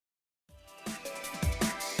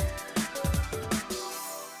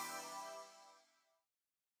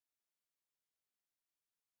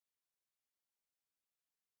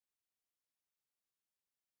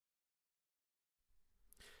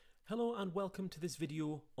Hello and welcome to this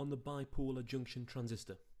video on the bipolar junction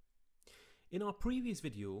transistor. In our previous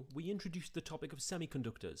video we introduced the topic of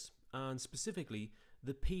semiconductors and specifically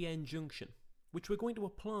the PN junction, which we're going to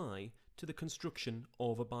apply to the construction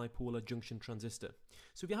of a bipolar junction transistor.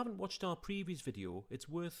 So if you haven't watched our previous video, it's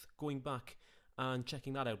worth going back and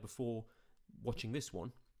checking that out before watching this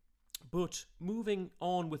one. But moving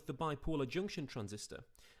on with the bipolar junction transistor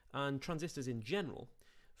and transistors in general,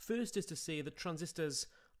 first is to say that transistors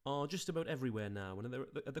are just about everywhere now and they're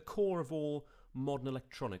at the core of all modern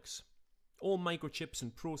electronics. All microchips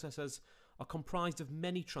and processors are comprised of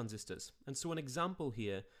many transistors, and so an example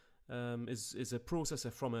here is a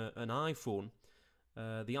processor from an iPhone.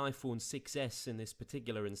 The iPhone 6S in this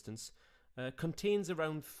particular instance contains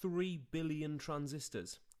around 3 billion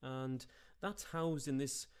transistors, and that's housed in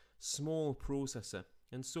this small processor.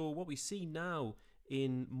 And so what we see now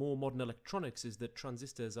in more modern electronics is that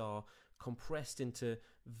transistors are compressed into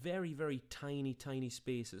very, very tiny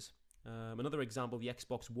spaces. Another example, the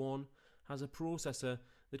Xbox One, has a processor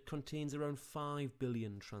that contains around 5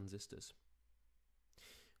 billion transistors.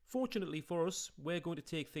 Fortunately for us, we're going to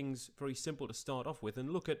take things very simple to start off with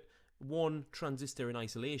and look at one transistor in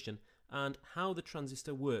isolation and how the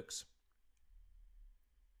transistor works.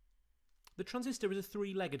 The transistor is a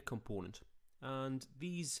three-legged component, and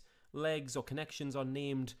these legs or connections are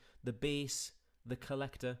named the base, the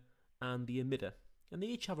collector and the emitter, and they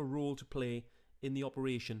each have a role to play in the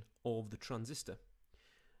operation of the transistor.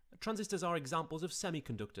 Transistors are examples of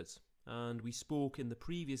semiconductors, and we spoke in the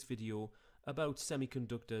previous video about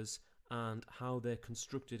semiconductors and how they're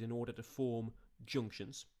constructed in order to form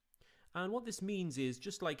junctions. And what this means is,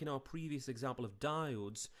 just like in our previous example of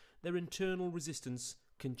diodes, their internal resistance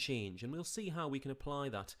can change, and we'll see how we can apply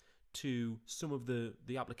that to some of the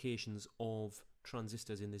applications of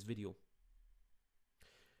transistors in this video.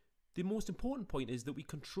 The most important point is that we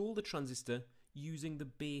control the transistor using the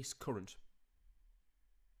base current.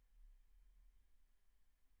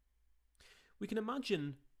 We can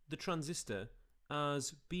imagine the transistor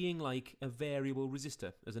as being like a variable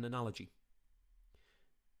resistor as an analogy.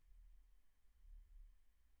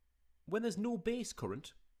 When there's no base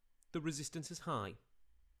current, the resistance is high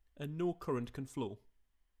and no current can flow.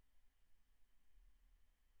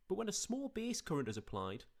 But when a small base current is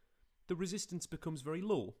applied, the resistance becomes very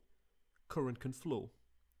low. Current can flow.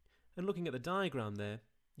 And looking at the diagram there,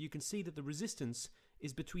 you can see that the resistance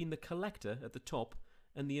is between the collector at the top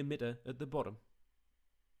and the emitter at the bottom.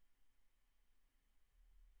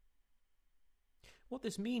 What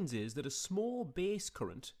this means is that a small base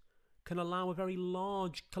current can allow a very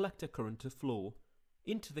large collector current to flow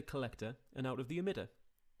into the collector and out of the emitter.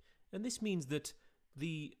 And this means that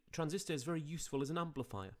the transistor is very useful as an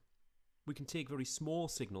amplifier. We can take very small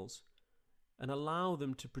signals and allow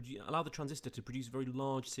the transistor to produce very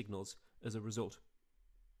large signals as a result.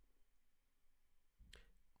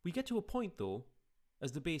 We get to a point though,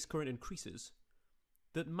 as the base current increases,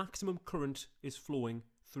 that maximum current is flowing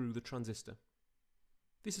through the transistor.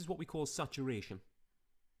 This is what we call saturation.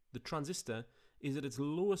 The transistor is at its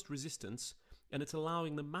lowest resistance and it's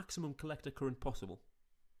allowing the maximum collector current possible.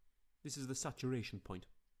 This is the saturation point.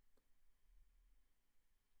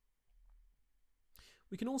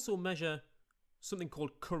 We can also measure something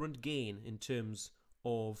called current gain in terms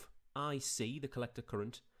of IC, the collector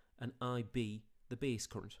current, and IB, the base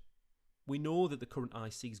current. We know that the current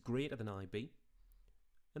IC is greater than IB,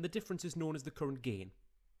 and the difference is known as the current gain.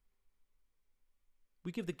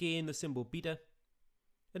 We give the gain the symbol beta,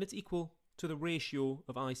 and it's equal to the ratio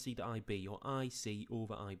of IC to IB, or IC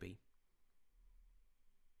over IB.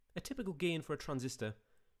 A typical gain for a transistor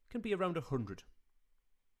can be around 100,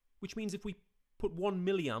 which means if we put 1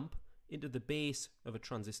 milliamp into the base of a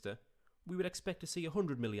transistor, we would expect to see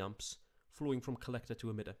 100 milliamps flowing from collector to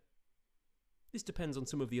emitter. This depends on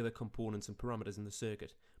some of the other components and parameters in the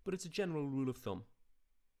circuit, but it's a general rule of thumb.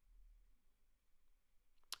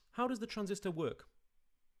 How does the transistor work?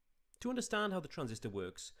 To understand how the transistor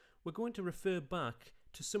works, we're going to refer back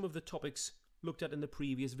to some of the topics looked at in the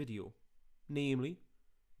previous video, namely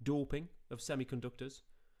doping of semiconductors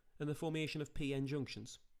and the formation of PN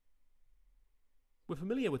junctions. We're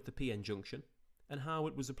familiar with the PN junction and how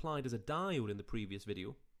it was applied as a diode in the previous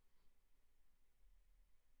video.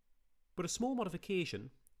 But a small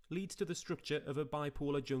modification leads to the structure of a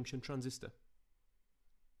bipolar junction transistor.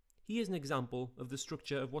 Here's an example of the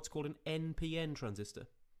structure of what's called an Npn transistor,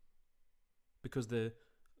 because the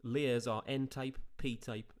layers are N-type,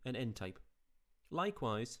 P-type and N-type.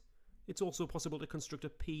 Likewise, it's also possible to construct a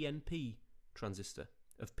PNP transistor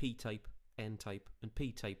of P-type, N-type and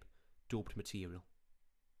P-type doped material.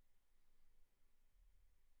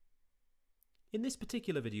 In this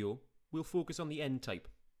particular video, we'll focus on the N-type.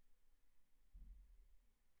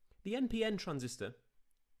 The Npn transistor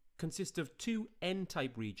consists of two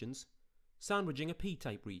N-type regions sandwiching a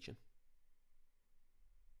P-type region.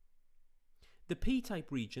 The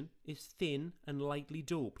P-type region is thin and lightly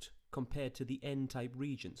doped compared to the N-type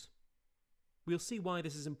regions. We'll see why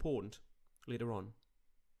this is important later on.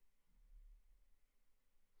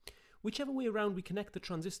 Whichever way around we connect the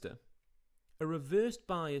transistor, a reversed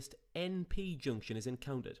biased NP junction is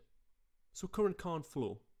encountered, so current can't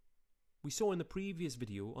flow. We saw in the previous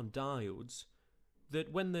video on diodes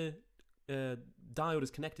that when the diode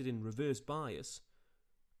is connected in reverse bias,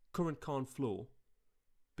 current can't flow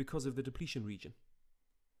because of the depletion region.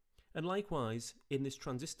 And likewise, in this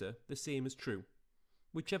transistor, the same is true.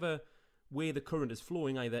 Whichever way the current is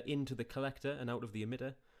flowing, either into the collector and out of the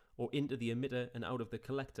emitter, or into the emitter and out of the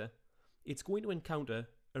collector, it's going to encounter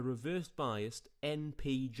a reverse biased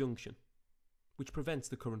NP junction, which prevents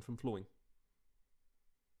the current from flowing.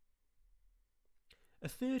 A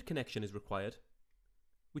third connection is required,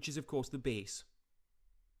 which is of course the base.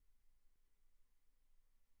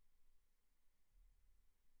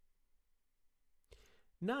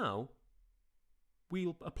 Now,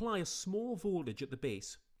 we'll apply a small voltage at the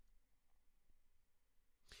base,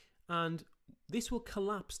 and this will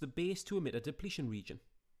collapse the base to emitter depletion region,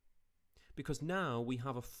 because now we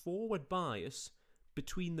have a forward bias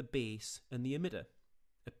between the base and the emitter,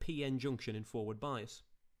 a PN junction in forward bias.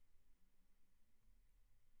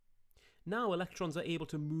 Now electrons are able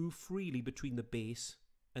to move freely between the base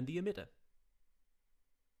and the emitter.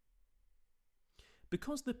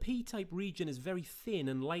 Because the P-type region is very thin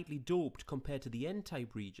and lightly doped compared to the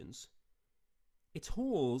N-type regions, its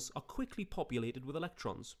holes are quickly populated with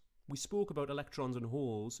electrons. We spoke about electrons and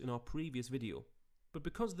holes in our previous video, but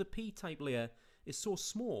because the P-type layer is so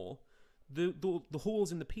small, the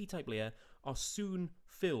holes in the P-type layer are soon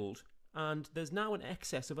filled, and there's now an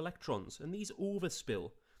excess of electrons, and these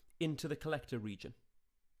overspill into the collector region.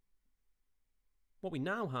 What we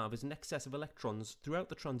now have is an excess of electrons throughout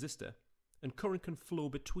the transistor, and current can flow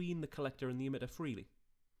between the collector and the emitter freely.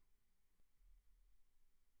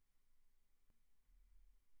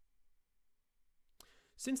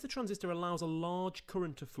 Since the transistor allows a large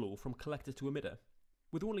current to flow from collector to emitter,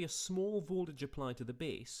 with only a small voltage applied to the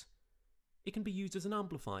base, it can be used as an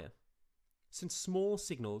amplifier, since small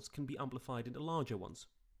signals can be amplified into larger ones.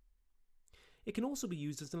 It can also be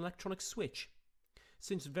used as an electronic switch,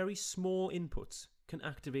 since very small inputs can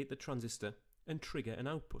activate the transistor and trigger an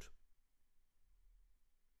output.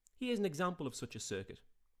 Here's an example of such a circuit,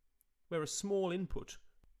 where a small input,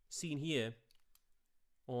 seen here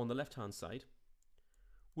on the left-hand side,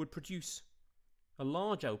 would produce a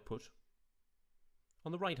large output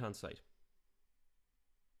on the right-hand side.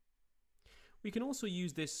 We can also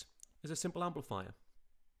use this as a simple amplifier.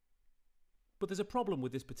 But there's a problem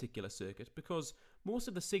with this particular circuit, because most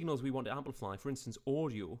of the signals we want to amplify, for instance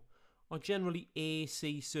audio, are generally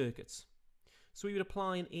AC circuits. So we would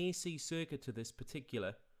apply an AC circuit to this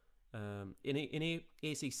particular an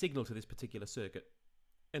AC signal to this particular circuit,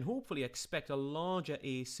 and hopefully expect a larger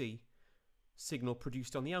AC signal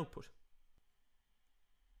produced on the output.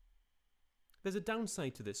 There's a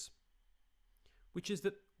downside to this, which is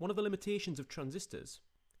that one of the limitations of transistors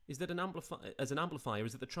is that as an amplifier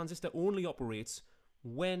is that the transistor only operates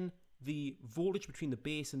when the voltage between the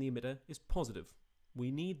base and the emitter is positive. We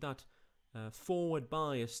need that forward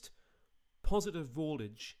biased positive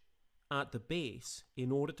voltage at the base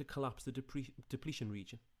in order to collapse the depletion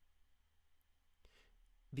region.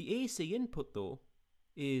 The AC input, though,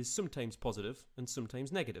 is sometimes positive and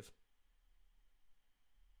sometimes negative.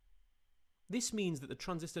 This means that the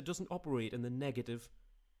transistor doesn't operate in the negative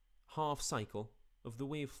half cycle of the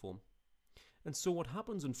waveform. And so what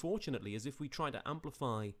happens, unfortunately, is if we try to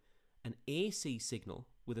amplify an AC signal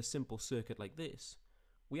with a simple circuit like this,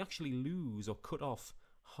 we actually lose or cut off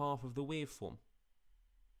half of the waveform.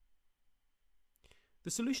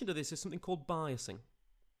 The solution to this is something called biasing.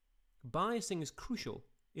 Biasing is crucial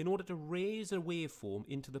in order to raise a waveform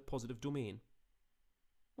into the positive domain.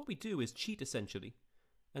 What we do is cheat essentially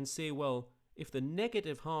and say, well, if the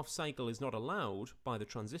negative half cycle is not allowed by the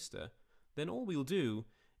transistor, then all we'll do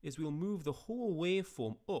is we'll move the whole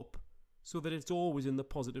waveform up so that it's always in the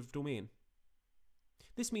positive domain.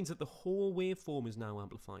 This means that the whole waveform is now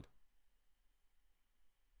amplified.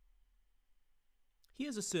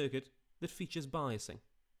 Here's a circuit that features biasing.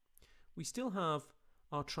 We still have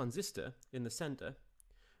our transistor in the center,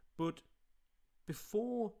 but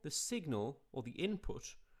before the signal or the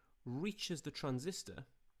input reaches the transistor,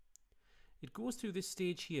 it goes through this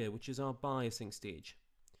stage here, which is our biasing stage.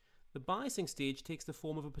 The biasing stage takes the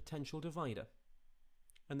form of a potential divider.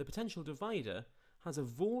 And the potential divider has a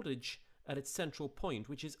voltage at its central point,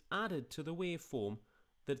 which is added to the waveform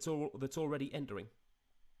that's already entering.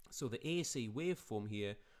 So the AC waveform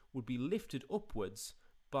here would be lifted upwards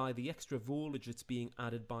by the extra voltage that's being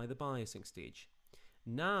added by the biasing stage.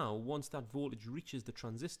 Now, once that voltage reaches the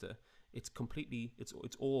transistor, it's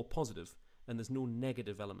all positive, and there's no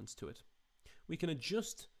negative elements to it. We can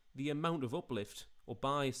adjust the amount of uplift or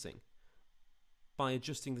biasing by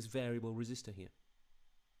adjusting this variable resistor here.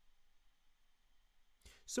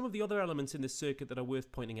 Some of the other elements in this circuit that are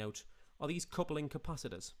worth pointing out are these coupling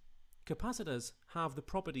capacitors. Capacitors have the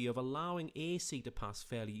property of allowing AC to pass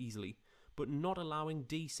fairly easily, but not allowing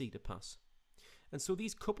DC to pass. And so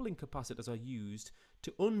these coupling capacitors are used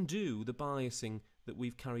to undo the biasing that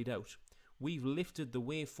we've carried out. We've lifted the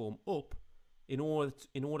waveform up in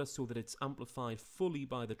order so that it's amplified fully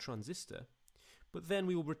by the transistor, but then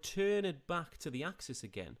we will return it back to the axis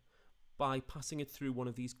again by passing it through one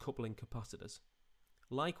of these coupling capacitors.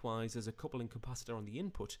 Likewise, there's a coupling capacitor on the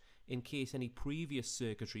input in case any previous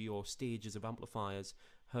circuitry or stages of amplifiers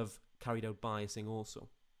have carried out biasing also.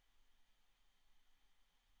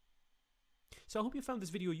 So I hope you found this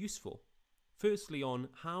video useful. Firstly, on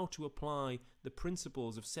how to apply the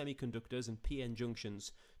principles of semiconductors and PN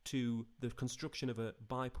junctions to the construction of a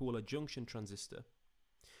bipolar junction transistor,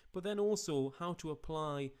 but then also how to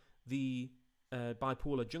apply the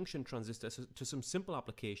bipolar junction transistor to some simple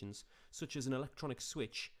applications such as an electronic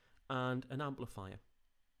switch and an amplifier.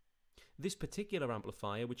 This particular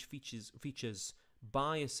amplifier, which features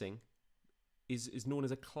biasing, is known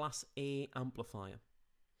as a Class A amplifier,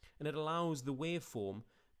 and it allows the waveform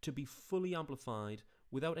to be fully amplified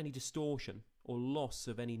without any distortion or loss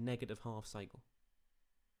of any negative half cycle.